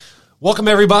Welcome,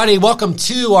 everybody. Welcome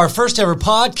to our first ever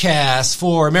podcast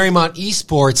for Marymount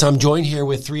Esports. I'm joined here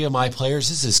with three of my players.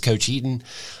 This is Coach Eaton,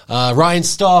 Ryan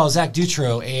Stahl, Zach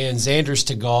Dutro, and Xander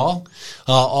Stegall.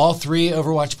 All three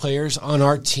Overwatch players on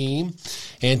our team.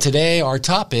 And today our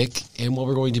topic and what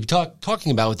we're going to be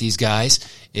talking about with these guys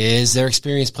is their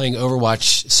experience playing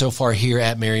Overwatch so far here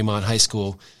at Marymount High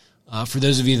School. For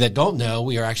those of you that don't know,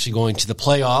 we are actually going to the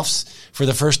playoffs for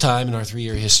the first time in our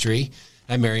 3-year history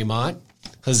at Marymount.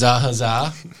 Huzzah,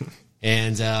 huzzah.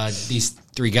 And these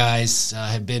three guys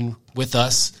have been with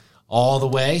us all the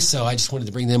way, so I just wanted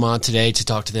to bring them on today to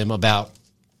talk to them about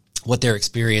what their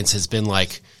experience has been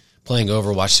like playing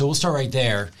Overwatch. So we'll start right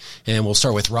there, and we'll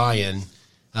start with Ryan.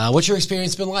 What's your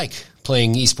experience been like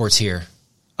playing esports here?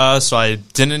 So I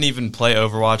didn't even play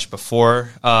Overwatch before.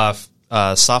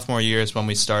 Sophomore year is when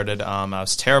we started. I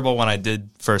was terrible when I did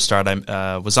first start.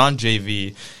 I was on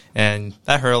JV, and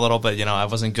that hurt a little, but, I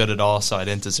wasn't good at all, so I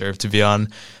didn't deserve to be on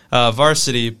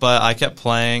varsity. But I kept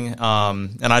playing,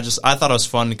 and I thought it was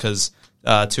fun because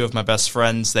two of my best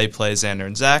friends, they play, Xander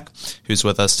and Zach, who's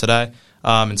with us today.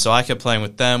 And so I kept playing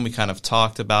with them. We kind of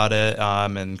talked about it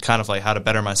and kind of like how to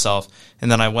better myself.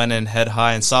 And then I went in head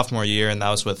high in sophomore year, and that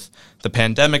was with the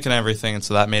pandemic and everything, and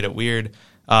so that made it weird.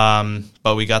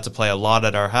 But we got to play a lot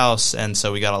at our house, and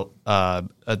so we got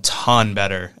a ton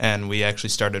better, and we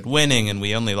actually started winning, and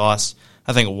we only lost,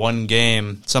 I think, one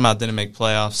game, somehow didn't make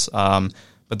playoffs,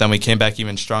 but then we came back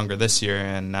even stronger this year,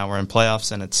 and now we're in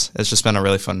playoffs, and it's just been a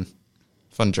really fun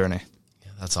journey.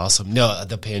 Yeah, that's awesome. No,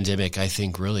 the pandemic, I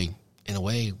think, really, in a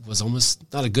way, was almost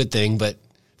not a good thing, but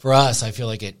for us, I feel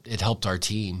like it helped our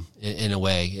team in a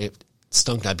way. It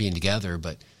stunk not being together,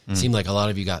 but it seemed like a lot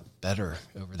of you got better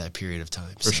over that period of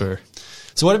time. For sure.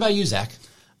 So what about you, Zach?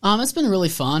 It's been really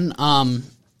fun.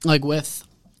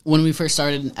 When we first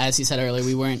started, as he said earlier,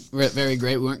 we weren't very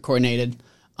great. We weren't coordinated.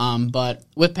 But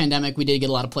with pandemic, we did get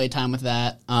a lot of play time with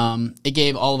that. It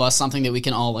gave all of us something that we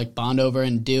can all bond over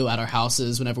and do at our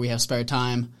houses whenever we have spare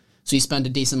time. So you spend a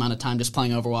decent amount of time just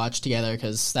playing Overwatch together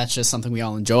because that's just something we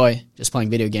all enjoy, just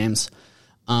playing video games.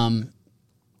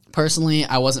 Personally,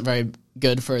 I wasn't very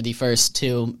good for the first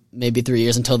 2, maybe 3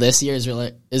 years until this year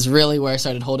is really where I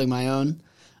started holding my own.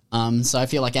 So I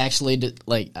feel like I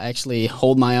actually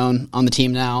hold my own on the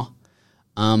team now.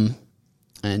 And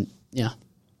yeah.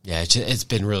 Yeah, it's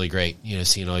been really great,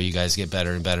 seeing all you guys get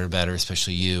better and better and better,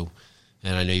 especially you.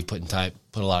 And I know you put a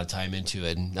lot of time into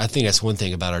it. And I think that's one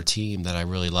thing about our team that I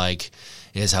really like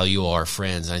is how you all are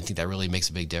friends. And I think that really makes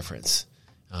a big difference.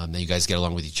 That you guys get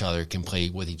along with each other, can play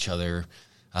with each other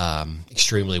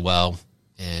extremely well,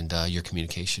 and your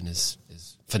communication is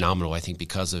phenomenal, I think,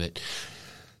 because of it.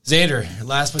 Xander,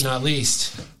 last but not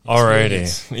least.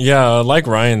 Alrighty. Yeah, like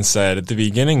Ryan said, at the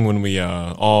beginning when we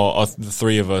the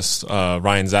three of us,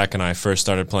 Ryan, Zach, and I first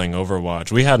started playing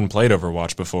Overwatch, we hadn't played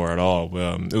Overwatch before at all.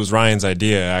 It was Ryan's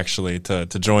idea, actually, to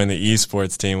join the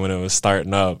esports team when it was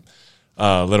starting up,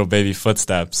 little baby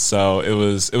footsteps. So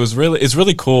it's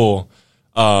really cool.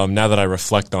 Now that I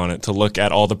reflect on it, to look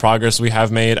at all the progress we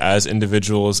have made as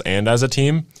individuals and as a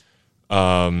team,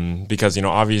 because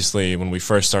obviously when we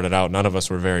first started out, none of us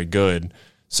were very good,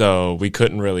 so we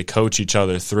couldn't really coach each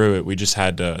other through it. We just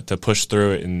had to push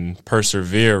through it and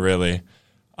persevere, really.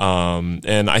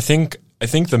 And I think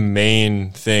the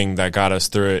main thing that got us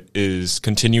through it is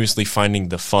continuously finding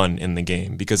the fun in the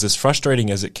game, because as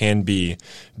frustrating as it can be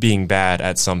being bad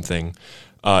at something,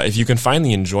 if you can find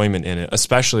the enjoyment in it,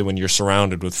 especially when you're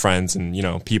surrounded with friends and,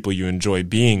 people you enjoy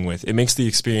being with, it makes the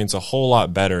experience a whole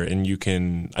lot better,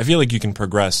 and I feel like you can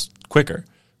progress quicker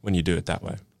when you do it that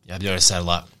way. Yeah, I've noticed that a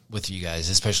lot with you guys,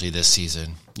 especially this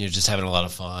season. You're just having a lot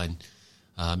of fun.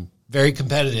 Very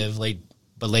competitive,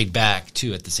 but laid back,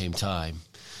 too, at the same time.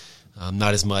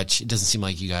 Not as much. It doesn't seem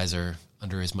like you guys are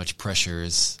under as much pressure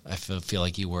as I feel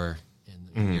like you were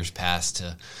in years past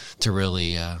to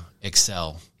really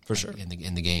excel. For sure.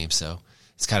 In the game. So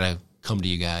it's kind of come to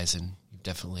you guys, and you've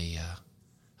definitely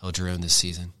held your own this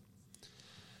season.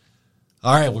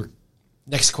 All right,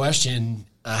 next question.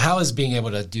 How has being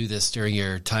able to do this during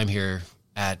your time here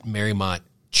at Marymount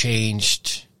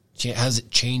changed? Has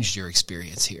it changed your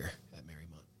experience here at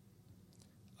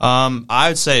Marymount? I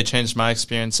would say it changed my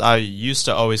experience. I used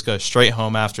to always go straight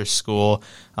home after school.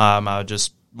 I would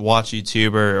just watch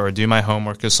YouTube or do my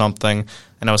homework or something,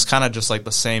 and it was kind of just like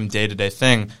the same day-to-day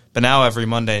thing. But now every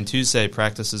Monday and Tuesday,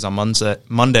 practices on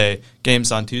Monday,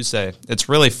 games on Tuesday. It's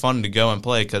really fun to go and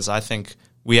play because I think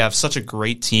we have such a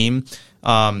great team,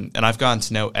 and I've gotten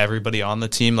to know everybody on the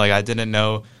team. I didn't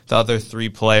know the other 3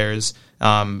 players,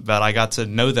 but I got to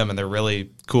know them, and they're really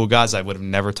cool guys. I would have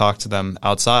never talked to them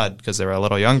outside because they were a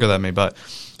little younger than me, but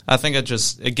I think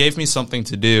it gave me something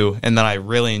to do, and then I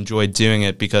really enjoyed doing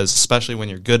it because especially when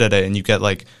you're good at it and you get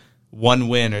like one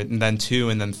win and then two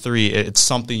and then three, it's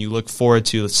something you look forward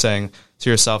to, saying to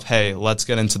yourself, hey, let's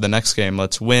get into the next game,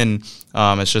 let's win.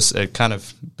 It kind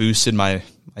of boosted my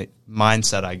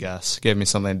mindset, I guess. It gave me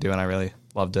something to do, and I really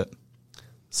loved it.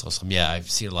 It's awesome. Yeah, I've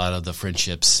seen a lot of the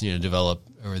friendships, develop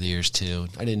over the years too.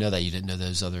 I didn't know that you didn't know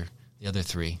the other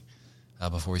three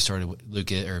before we started with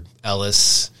Lucas or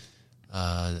Ellis,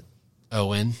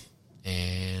 Owen,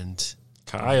 and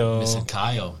Kyle. Missing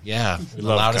Kyle. Yeah, the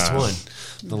love loudest Kyle. one.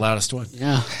 The loudest one.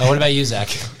 Yeah. What about you, Zach?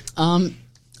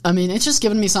 I mean, it's just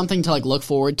given me something to like look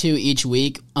forward to each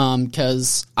week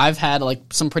because I've had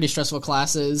like some pretty stressful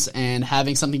classes, and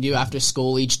having something to do after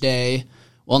school each day,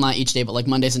 well, not each day, but like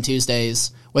Mondays and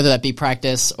Tuesdays, whether that be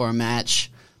practice or a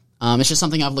match, it's just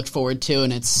something I've looked forward to,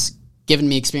 and it's given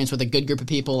me experience with a good group of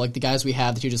people like the guys we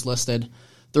have that you just listed.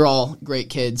 They're all great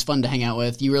kids, fun to hang out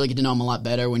with. You really get to know them a lot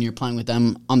better when you're playing with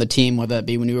them on the team, whether that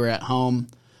be when we were at home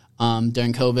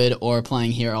during COVID or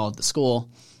playing here all at the school.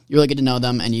 You really get to know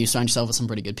them, and you surround yourself with some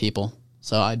pretty good people.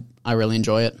 So I really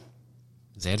enjoy it.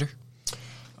 Xander?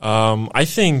 I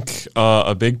think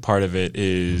a big part of it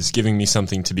is giving me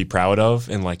something to be proud of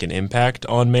and like an impact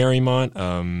on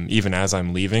Marymount, even as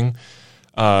I'm leaving.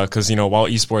 Because, while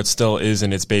esports still is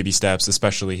in its baby steps,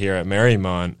 especially here at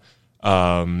Marymount,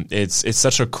 it's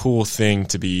such a cool thing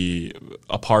to be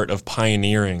a part of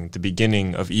pioneering the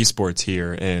beginning of esports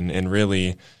here and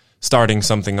really starting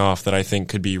something off that I think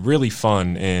could be really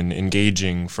fun and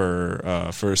engaging for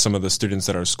some of the students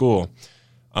at our school.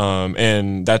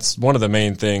 And that's one of the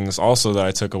main things also that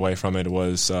I took away from it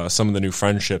was some of the new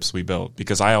friendships we built,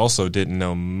 because I also didn't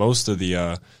know most of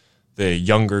the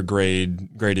younger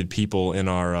graded people in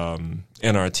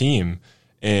our team.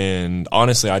 And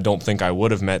honestly, I don't think I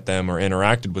would have met them or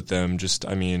interacted with them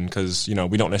because,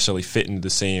 we don't necessarily fit into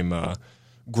the same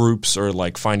groups or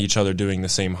like find each other doing the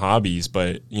same hobbies.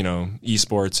 But,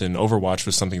 esports and Overwatch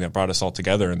was something that brought us all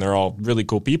together, and they're all really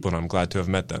cool people, and I'm glad to have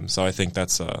met them. So I think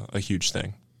that's a huge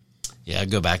thing. Yeah,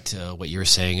 I'd go back to what you were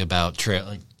saying about trail.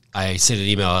 Like, I sent an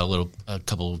email a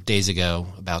couple of days ago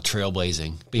about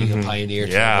trailblazing, being a pioneer.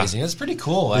 Yeah. Trailblazing. That's pretty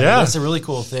cool. I mean, that's a really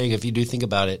cool thing if you do think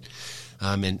about it.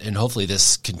 And hopefully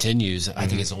this continues. I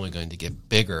think it's only going to get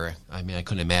bigger. I mean, I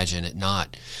couldn't imagine it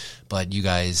not. But you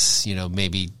guys,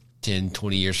 maybe 10,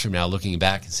 20 years from now, looking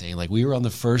back and saying, like, we were on the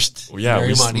first. We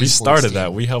started team.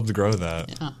 that. We helped grow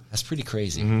that. Yeah. That's pretty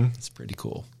crazy. It's pretty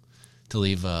cool to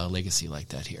leave a legacy like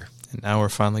that here. And now we're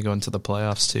finally going to the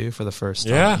playoffs too for the first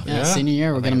time. Yeah, senior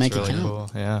year, we're going to make it count.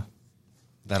 Cool. Yeah.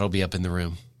 That'll be up in the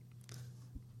room.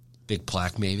 Big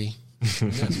plaque, maybe.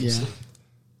 Yeah.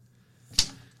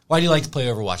 Why do you like to play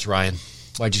Overwatch, Ryan?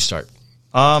 Why'd you start?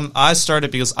 I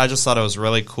started because I just thought it was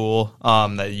really cool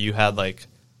that you had like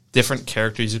different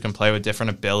characters you can play with different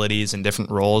abilities and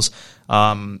different roles.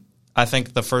 I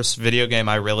think the first video game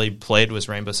I really played was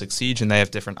Rainbow Six Siege, and they have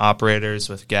different operators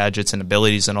with gadgets and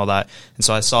abilities and all that. And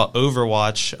so I saw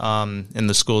Overwatch in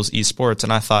the school's esports,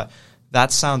 and I thought,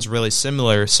 that sounds really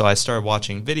similar. So I started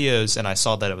watching videos, and I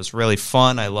saw that it was really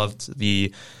fun. I loved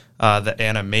the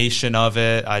animation of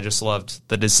it. I just loved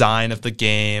the design of the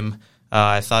game.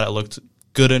 I thought it looked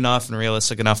good enough and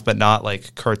realistic enough, but not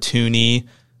like cartoony.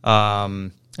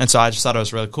 And so I just thought it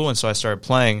was really cool, and so I started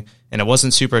playing, and it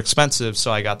wasn't super expensive,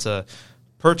 so I got to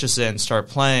purchase it and start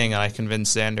playing, and I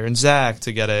convinced Xander and Zach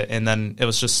to get it, and then it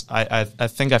was just, I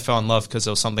think I fell in love because it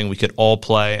was something we could all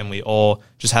play, and we all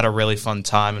just had a really fun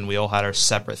time, and we all had our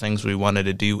separate things we wanted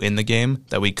to do in the game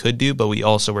that we could do, but we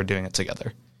also were doing it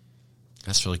together.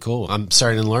 That's really cool. I'm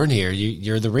starting to learn here.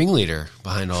 You're the ringleader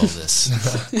behind all of this.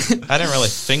 I didn't really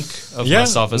think of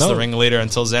myself as the ringleader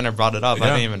until Xander brought it up. Yeah. I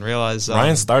didn't even realize.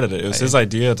 Ryan started it. It was his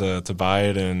idea to buy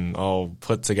it and all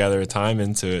put together time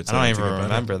into it. I don't even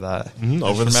remember that. Over the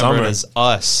remember summer. it as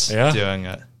us doing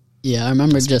it. Yeah, I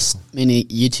remember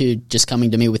you two just coming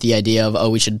to me with the idea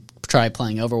of, we should try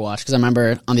playing Overwatch. Because I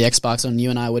remember on the Xbox when you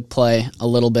and I would play a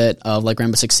little bit of like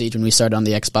Rainbow Six Siege when we started on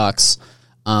the Xbox.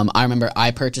 I remember I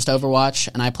purchased Overwatch,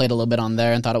 and I played a little bit on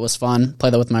there and thought it was fun.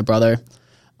 Played that with my brother,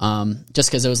 just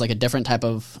because it was like a different type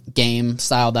of game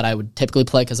style that I would typically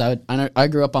play. Because I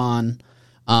grew up on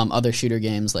other shooter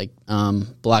games like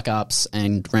Black Ops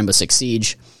and Rainbow Six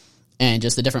Siege, and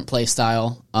just the different play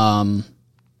style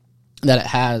that it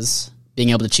has, being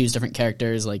able to choose different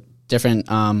characters, like different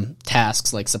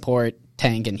tasks like support,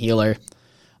 tank, and healer.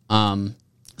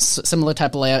 Similar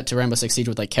type of layout to Rainbow Six Siege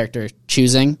with like character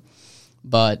choosing.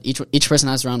 But each person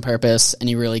has their own purpose, and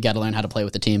you really got to learn how to play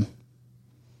with the team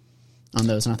on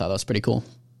those, and I thought that was pretty cool.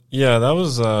 Yeah, that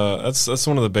was that's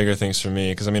one of the bigger things for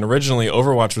me because I mean originally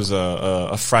Overwatch was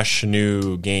a fresh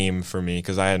new game for me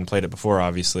because I hadn't played it before.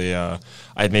 Obviously,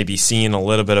 I'd maybe seen a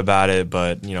little bit about it,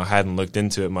 but hadn't looked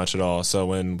into it much at all. So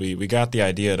when we got the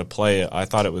idea to play it, I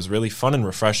thought it was really fun and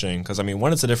refreshing because I mean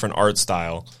when it's a different art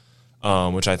style.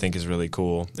 Which I think is really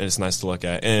cool, and it's nice to look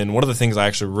at. And one of the things I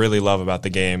actually really love about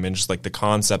the game, and just like the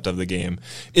concept of the game,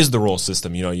 is the role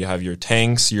system. You have your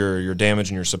tanks, your damage,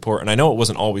 and your support. And I know it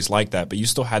wasn't always like that, but you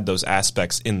still had those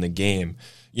aspects in the game.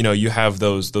 You have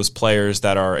those players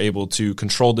that are able to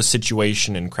control the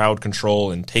situation and crowd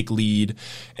control and take lead,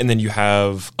 and then you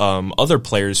have other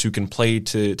players who can play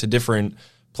to different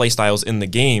play styles in the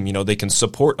game. They can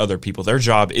support other people. Their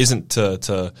job isn't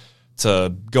to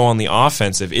go on the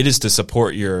offensive, it is to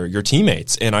support your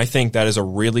teammates. And I think that is a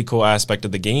really cool aspect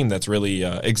of the game that's really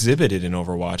exhibited in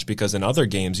Overwatch because in other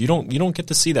games you don't get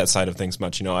to see that side of things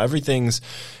much.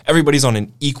 Everybody's on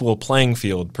an equal playing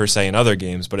field per se in other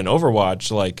games, but in Overwatch,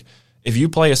 like if you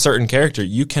play a certain character,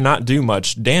 you cannot do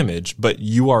much damage, but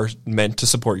you are meant to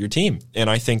support your team. And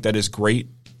I think that is great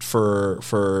for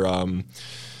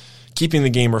keeping the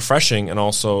game refreshing and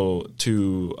also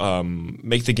to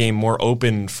make the game more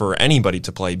open for anybody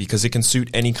to play because it can suit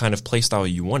any kind of play style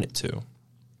you want it to.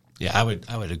 Yeah, I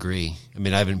would agree. I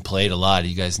mean, I haven't played a lot,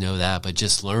 you guys know that, but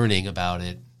just learning about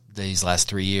it these last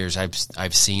 3 years,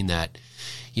 I've seen that.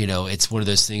 It's one of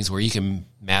those things where you can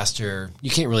master. You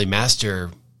can't really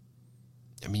master.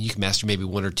 I mean, you can master maybe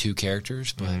one or two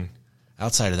characters, but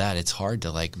outside of that, it's hard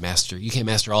to master. You can't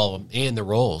master all of them and the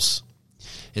roles.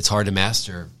 It's hard to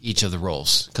master each of the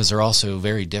roles because they're also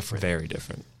very different. Very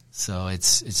different. So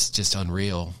it's just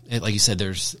unreal. Like you said,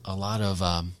 there's a lot of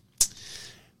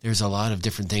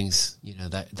different things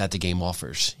that the game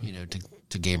offers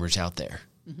to gamers out there.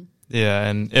 Mm-hmm. Yeah,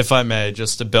 and if I may,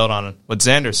 just to build on what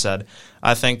Xander said,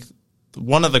 I think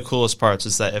one of the coolest parts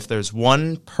is that if there's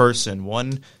one person,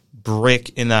 one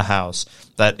brick in the house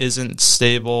that isn't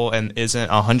stable and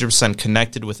isn't 100%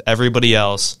 connected with everybody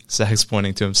else, Zach's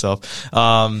pointing to himself,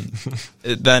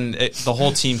 then the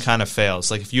whole team kind of fails.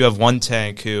 Like if you have one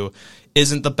tank who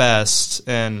isn't the best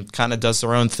and kind of does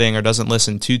their own thing or doesn't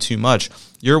listen too much,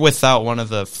 you're without one of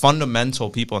the fundamental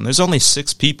people. And there's only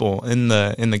 6 people in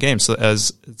the game, so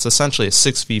as it's essentially a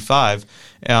 6v5.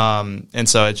 And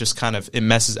so it just it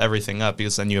messes everything up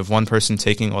because then you have one person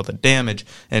taking all the damage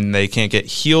and they can't get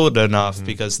healed enough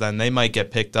because then they might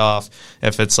get picked off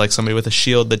if it's like somebody with a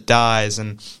shield that dies.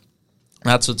 And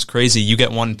that's what's crazy. You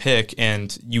get one pick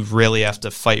and you really have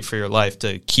to fight for your life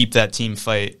to keep that team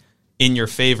fight in your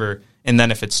favor. And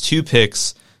then if it's 2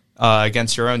 picks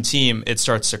against your own team, it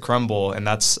starts to crumble. And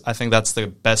I think that's the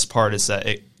best part is that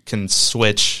it can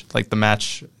switch, like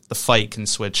the fight can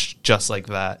switch just like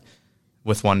that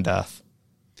with one death.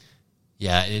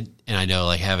 Yeah, and I know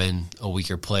having a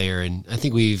weaker player, and I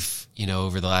think we've,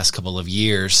 over the last couple of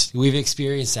years, we've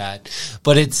experienced that.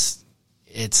 But it's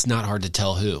not hard to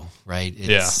tell who, right?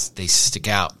 They stick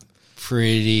out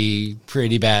pretty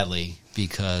badly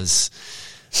because...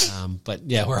 but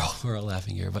yeah, we're all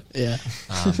laughing here. But yeah,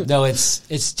 no,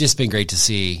 it's just been great to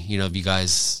see you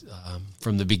guys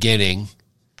from the beginning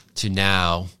to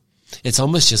now. It's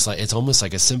almost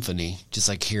like a symphony, just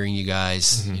like hearing you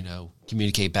guys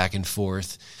communicate back and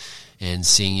forth and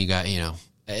seeing you guys.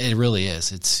 It really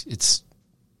is. It's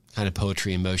kind of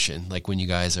poetry in motion, like when you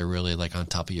guys are really on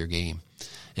top of your game,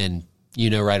 and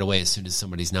right away as soon as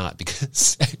somebody's not,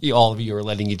 because all of you are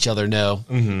letting each other know,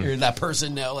 or that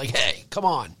person know, hey, come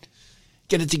on,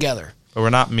 get it together. But we're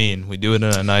not mean. We do it in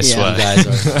a nice way.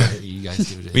 You guys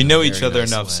do it. We know each other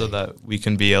enough so that we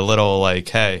can be a little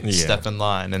hey, step in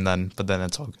line, but then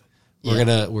it's all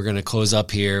good. We're gonna close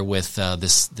up here with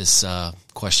this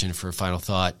question for final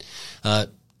thought.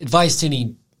 Advice to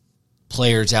any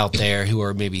players out there who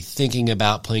are maybe thinking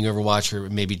about playing Overwatch or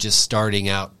maybe just starting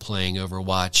out playing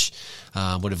Overwatch.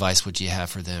 What advice would you have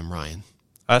for them, Ryan?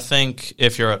 I think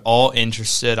if you're at all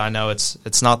interested, I know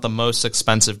it's not the most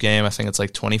expensive game. I think it's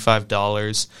like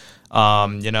 $25.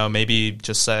 Maybe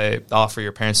just offer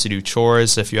your parents to do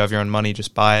chores. If you have your own money,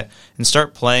 just buy it and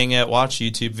start playing it. Watch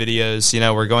YouTube videos.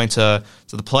 We're going to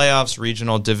the playoffs,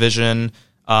 regional division.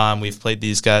 We've played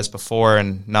these guys before,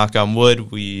 and knock on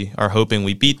wood, we are hoping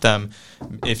we beat them.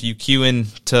 If you cue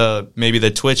into maybe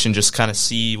the Twitch and just kind of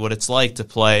see what it's like to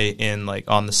play in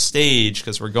on the stage,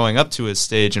 because we're going up to a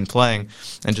stage and playing,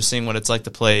 and just seeing what it's like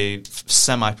to play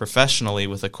semi-professionally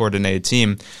with a coordinated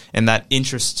team, and that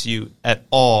interests you at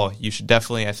all, you should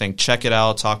definitely, I think, check it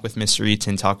out, talk with Mr.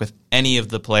 Eaton, talk with any of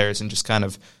the players, and just kind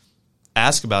of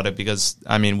ask about it, because,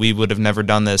 we would have never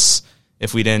done this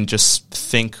if we didn't just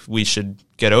think we should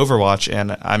get Overwatch.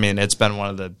 And it's been one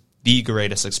of the the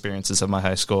greatest experiences of my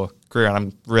high school career. And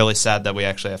I'm really sad that we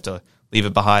actually have to leave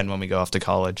it behind when we go off to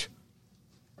college.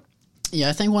 Yeah,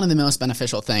 I think one of the most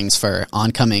beneficial things for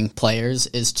oncoming players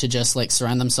is to just like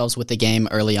surround themselves with the game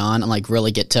early on and like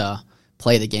really get to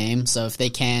play the game. So if they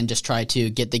can just try to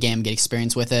get the game, get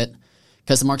experience with it,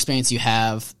 because the more experience you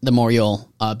have, the more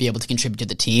you'll be able to contribute to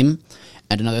the team.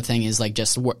 And another thing is like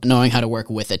just knowing how to work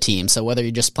with a team. So whether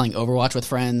you're just playing Overwatch with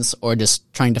friends or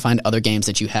just trying to find other games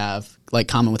that you have like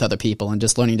common with other people and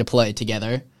just learning to play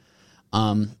together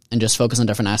and just focus on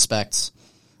different aspects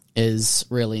is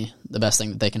really the best thing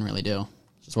that they can really do.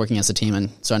 Just working as a team and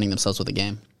surrounding themselves with a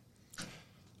game.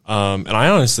 And I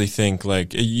honestly think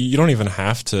like you don't even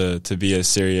have to be as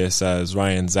serious as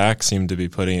Ryan and Zach seem to be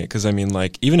putting it. Because I mean,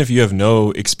 like even if you have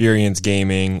no experience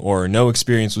gaming or no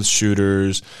experience with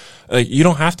shooters, like you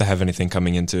don't have to have anything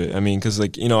coming into it. I mean, because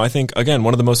like I think again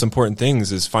one of the most important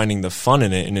things is finding the fun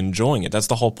in it and enjoying it. That's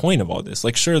the whole point of all this.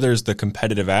 Like sure, there's the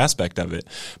competitive aspect of it,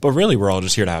 but really we're all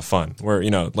just here to have fun. We're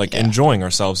enjoying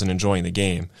ourselves and enjoying the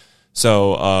game.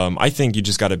 So I think you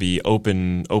just got to be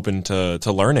open to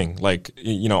learning. Like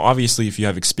obviously, if you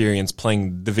have experience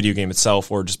playing the video game itself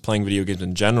or just playing video games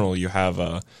in general, you have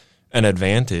an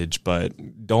advantage. But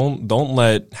don't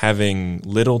let having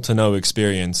little to no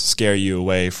experience scare you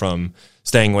away from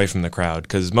staying away from the crowd.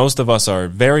 Because most of us are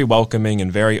very welcoming and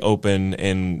very open,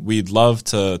 and we'd love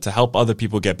to help other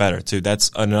people get better too. That's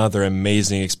another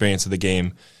amazing experience of the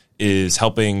game, is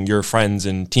helping your friends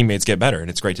and teammates get better, and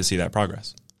it's great to see that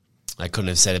progress. I couldn't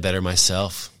have said it better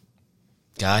myself.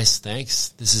 Guys, thanks.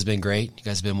 This has been great. You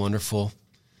guys have been wonderful.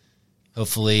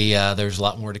 Hopefully there's a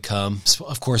lot more to come.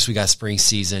 Of course, we got spring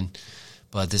season,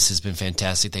 but this has been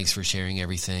fantastic. Thanks for sharing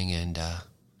everything, and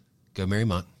go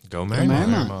Marymount. Go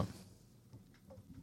Marymount.